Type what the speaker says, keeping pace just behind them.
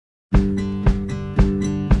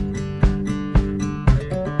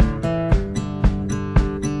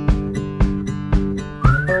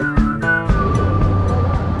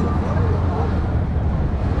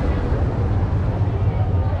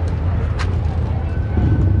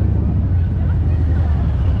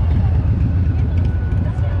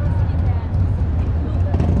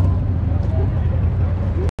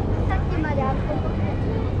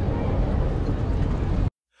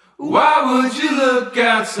look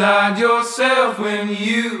outside yourself when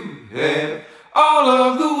you have all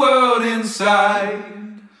of the world inside?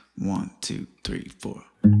 1, 2, 3, 4.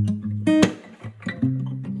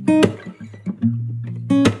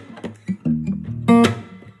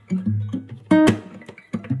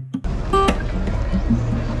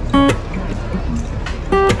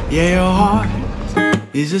 Yeah, your heart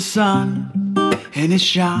is a sun, and it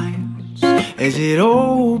shines as it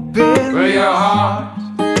opens. Well, your heart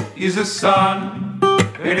is a sun,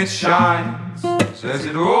 and it shines as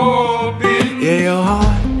it opens. Yeah, your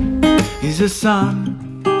heart is a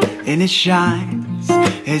sun, and it shines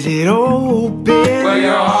as it opens. Well,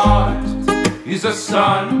 your heart is a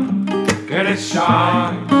sun, and it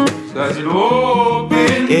shines as it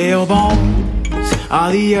opens. Yeah, your bones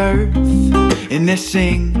are the earth, and they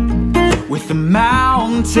sing with the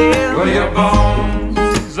mountains. Well, your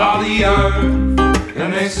bones are the earth,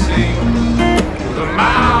 and they sing with the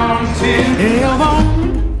mountains. Yeah, your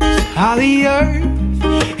bones are the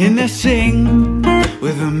earth, and they sing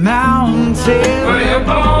with the mountains. Well, your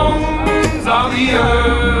bones are the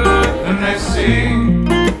earth, and they sing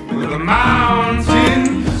with the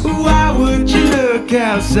mountains. Why would you look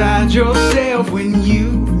outside yourself when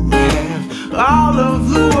you have all of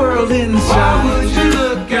the world inside? Why would you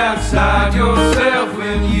look outside yourself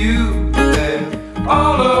when you have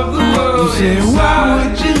all of the world inside? Why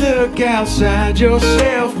would you look outside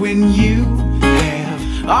yourself when you have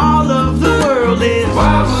all of the world inside?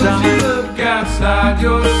 Why would you look outside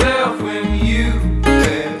yourself when you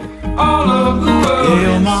have all of the world inside?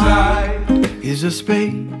 Your mind is a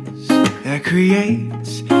space that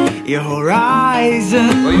creates your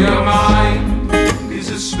horizon. Well, your mind is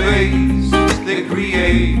a space that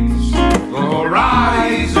creates the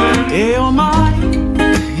horizon. Your mind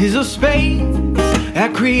is a space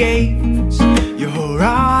that creates your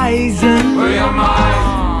horizon. Well, your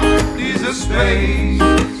mind is a space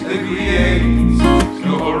that creates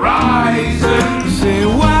your horizon. Say,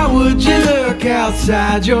 why would you look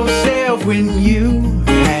outside yourself when you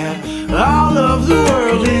have all of the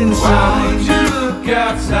world inside? Why would you look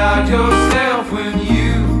outside yourself when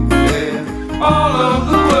you have all of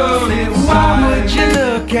the world inside? Why would you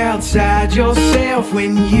look outside yourself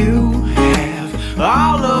when you have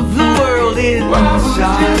all of the world inside? Why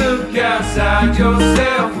would you look outside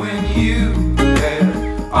yourself when you have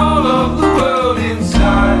all of the world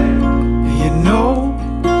inside? You know,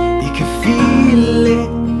 you can feel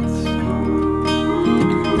it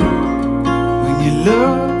when you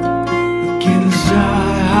look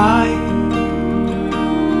inside.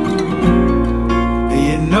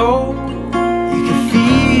 You know, you can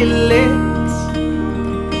feel it.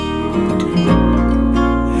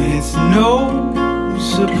 It's no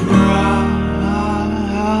surprise.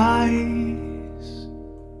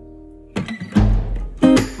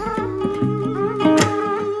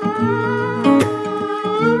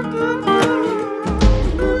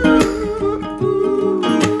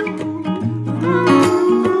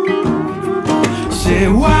 Say,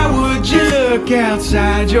 why would you look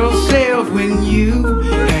outside yourself when you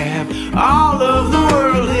have all of the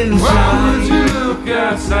world inside? Why would you look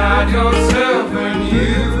outside yourself when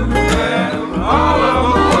you have all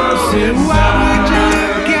of the world Say, inside? why would you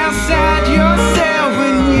look outside yourself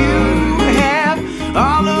when you have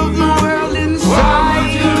all of the world inside? Why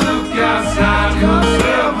would you look outside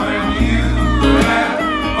yourself when you have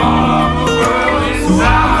all of the world inside?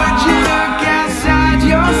 Why would you look outside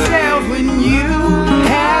yourself when you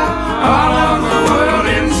have all of the world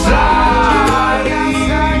inside?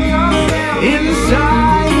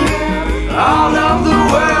 Inside, all of the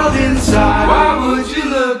world inside. Why would you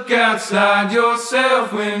look outside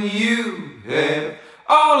yourself when you have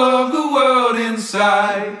all of the world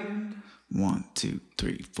inside? 1, 2,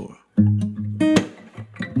 3, 4.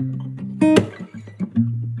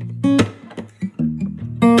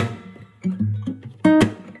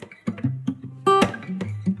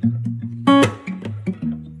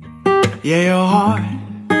 Yeah, your heart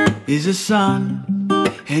is a sun,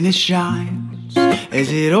 and it shines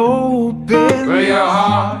as it opens. Well, your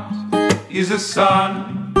heart is a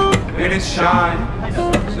sun, and it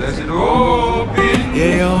shines as it opens.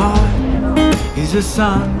 Yeah, your heart is a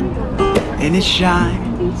sun, and it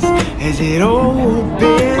shines as it opens.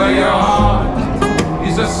 Well, your heart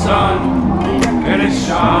is a sun, and it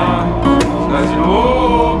shines as it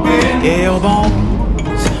opens. Yeah, your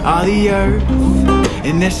bones are the earth,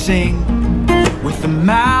 and they sing with the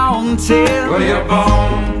mountains. Well, your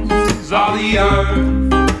bones are the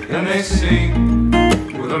earth, and they sing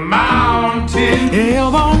with the mountains. Yeah,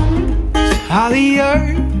 your bones are the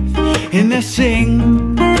earth, and they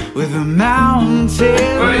sing with the mountains.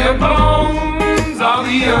 Well, your bones are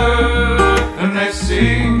the earth, and they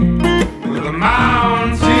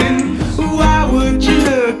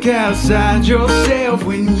outside yourself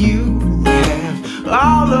when you have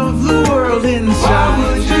all of the world inside?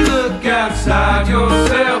 Why would you look outside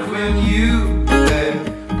yourself when you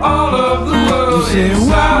have all of the world inside?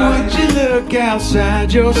 Why would you look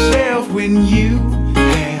outside yourself when you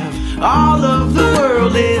have all of the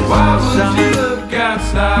world inside? Why would you look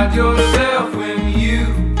outside yourself when you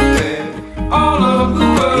have all of the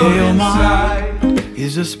world inside? Your mind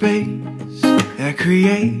is a space that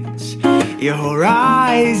creates your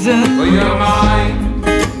horizon. Well, your mind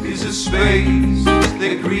is a space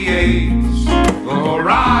that creates a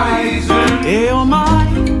horizon. Your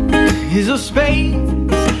mind is a space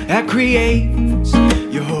that creates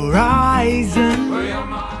your horizon.